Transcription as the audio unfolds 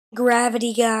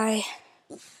Gravity Guy.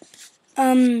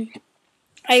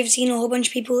 I've seen a whole bunch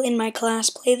of people in my class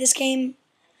play this game.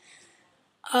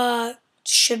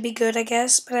 Should be good, I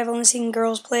guess, but I've only seen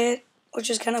girls play it, which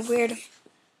is kind of weird,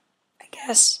 I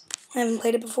guess. I haven't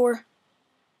played it before.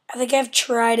 I think I've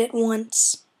tried it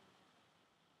once.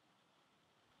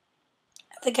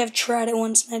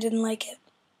 and I didn't like it.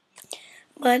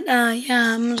 But,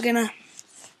 yeah, I'm gonna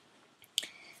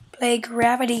play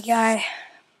Gravity Guy.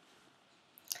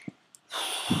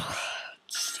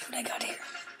 Let's see what I got here.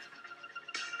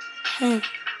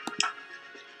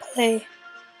 Play.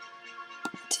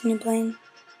 Continue playing.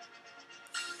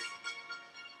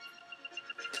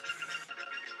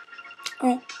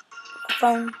 Oh,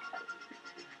 phone.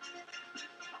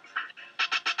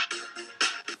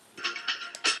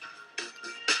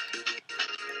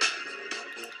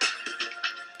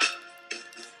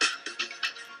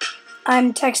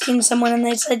 I'm texting someone and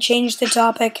they said change the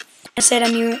topic. I said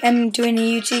I'm doing a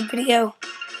YouTube video.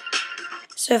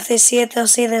 So if they see it, they'll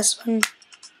see this one.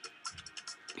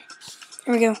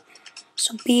 Here we go.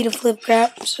 So B to flip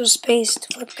so space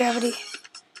to flip gravity.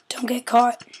 Don't get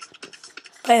caught.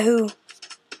 By who?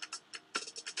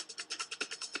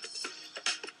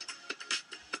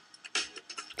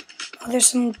 Oh, there's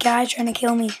some guy trying to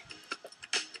kill me.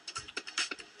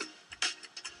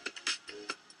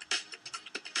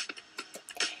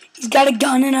 He's got a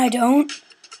gun and I don't?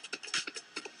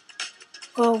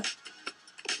 Whoa.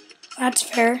 That's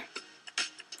fair.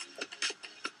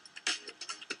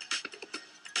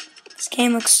 This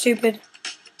game looks stupid.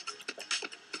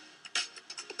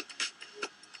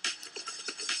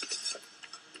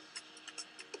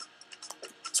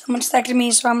 Someone's texted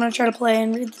me, so I'm gonna try to play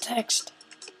and read the text.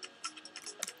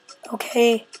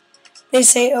 Okay. They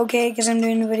say okay because I'm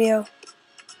doing a video.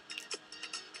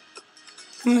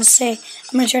 I'm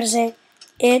gonna try to say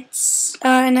it's,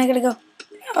 and I gotta go.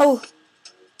 Oh,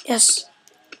 yes,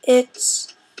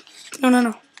 it's, no.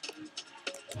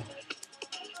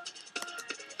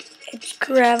 It's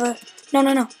no.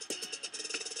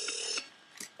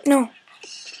 No,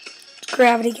 it's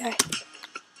Gravity Guy.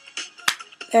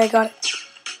 There, I got it.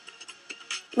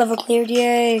 Level cleared,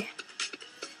 yay.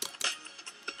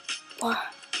 Wow.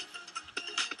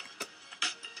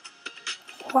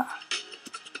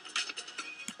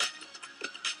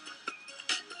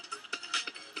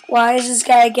 Why is this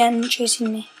guy again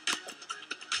chasing me?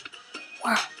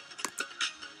 Wow.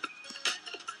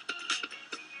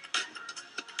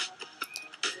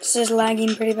 This is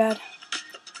lagging pretty bad.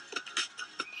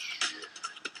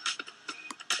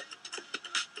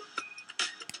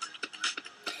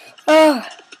 Oh.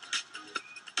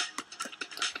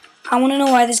 I want to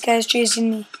know why this guy is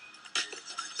chasing me.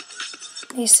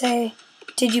 They say,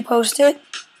 did you post it?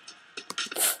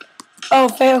 Oh,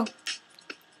 fail.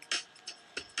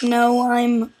 No,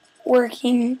 I'm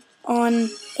working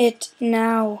on it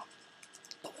now.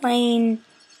 Playing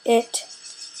it.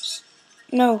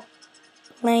 No,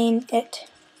 playing it.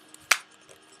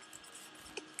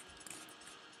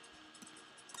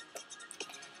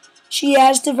 She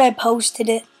asked if I posted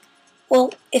it.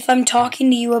 Well, if I'm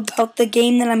talking to you about the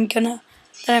game that I'm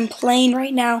playing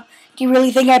right now, do you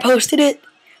really think I posted it?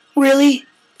 Really?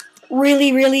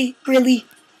 Really?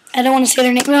 I don't want to say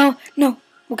their name. No.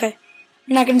 Okay.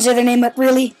 I'm not going to say their name, but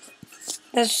really?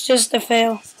 That's just a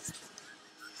fail.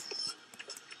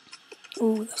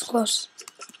 Ooh, that was close.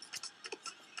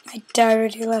 I died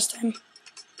right here last time.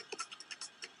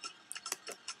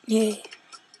 Yay.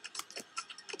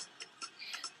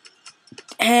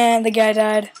 And the guy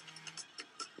died.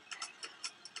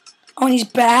 Oh, and he's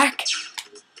back?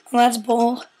 Well, that's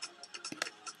bull.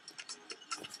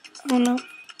 Oh, no.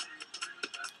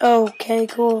 Okay,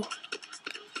 cool.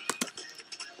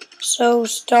 So,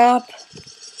 stop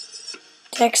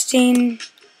texting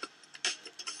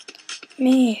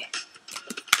me.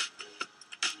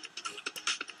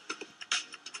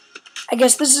 I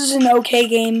guess this is an okay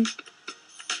game.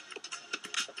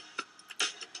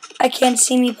 I can't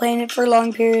see me playing it for a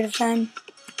long period of time.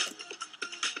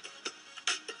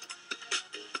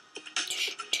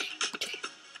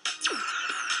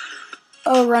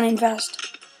 Oh, running fast.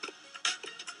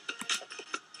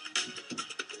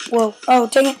 Whoa. Oh,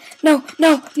 dang it. No.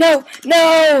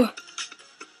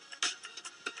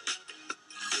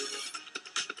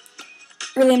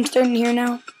 Really, I'm starting here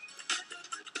now.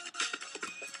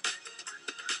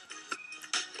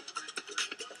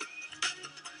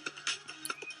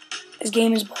 This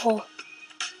game is bull.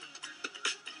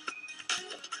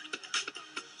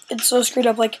 It's so screwed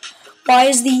up. Like, why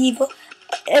is the evil...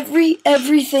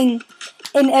 Everything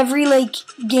in every, like,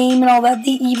 game and all that,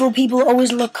 the evil people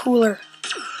always look cooler.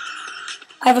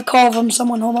 I have a call from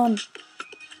someone. Hold on.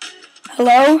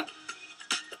 Hello?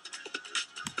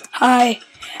 Hi.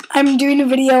 I'm doing a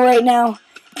video right now,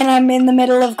 and I'm in the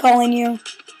middle of calling you.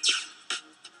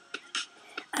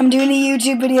 I'm doing a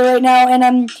YouTube video right now, and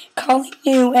I'm calling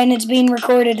you, and it's being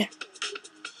recorded.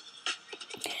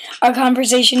 Our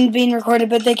conversation is being recorded,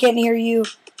 but they can't hear you.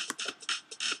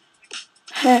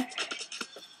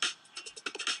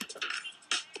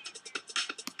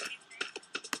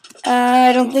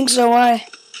 I don't think so. Why?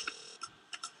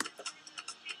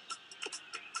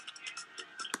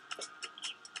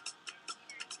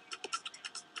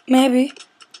 Maybe.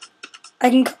 I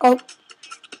can call...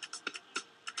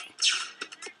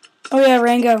 Oh yeah,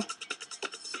 Rango.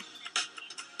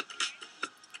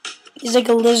 He's like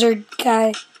a lizard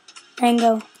guy.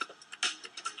 Rango.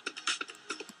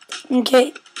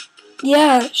 Okay.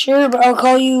 Yeah, sure, but I'll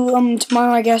call you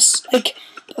tomorrow, I guess. Like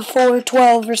before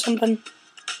 12 or something.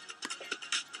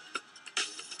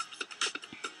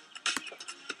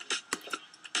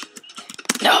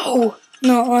 No!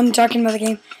 No, I'm talking about the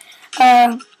game.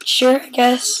 Sure, I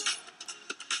guess.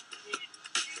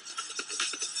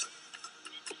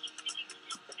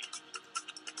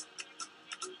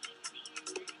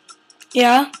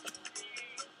 Yeah?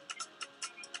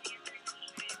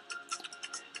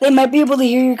 They might be able to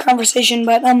hear your conversation,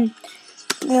 but,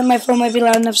 my phone might be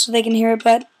loud enough so they can hear it,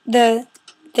 but the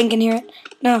thing can hear it.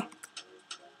 No.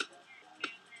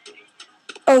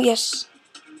 Oh, yes.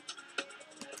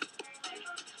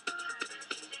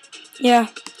 Yeah.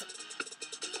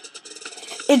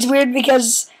 It's weird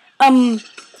because,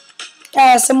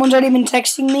 someone's already been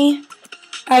texting me.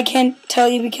 I can't tell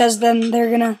you because then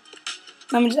they're gonna,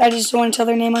 I just don't want to tell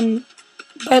their name on,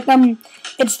 but,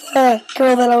 it's the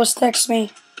girl that always texts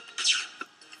me.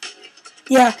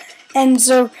 Yeah, and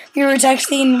so we were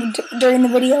texting during the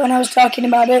video and I was talking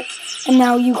about it, and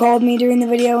now you called me during the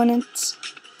video and it's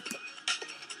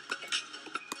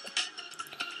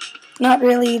not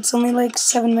really, it's only like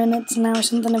 7 minutes now or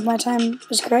something if my time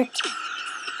was correct.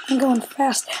 I'm going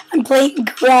fast. I'm playing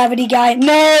Gravity Guy.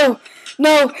 No!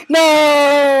 No!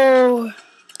 No!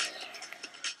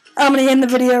 I'm gonna end the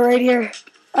video right here.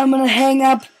 I'm gonna hang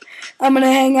up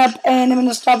and I'm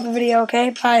gonna stop the video,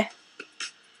 okay? Bye.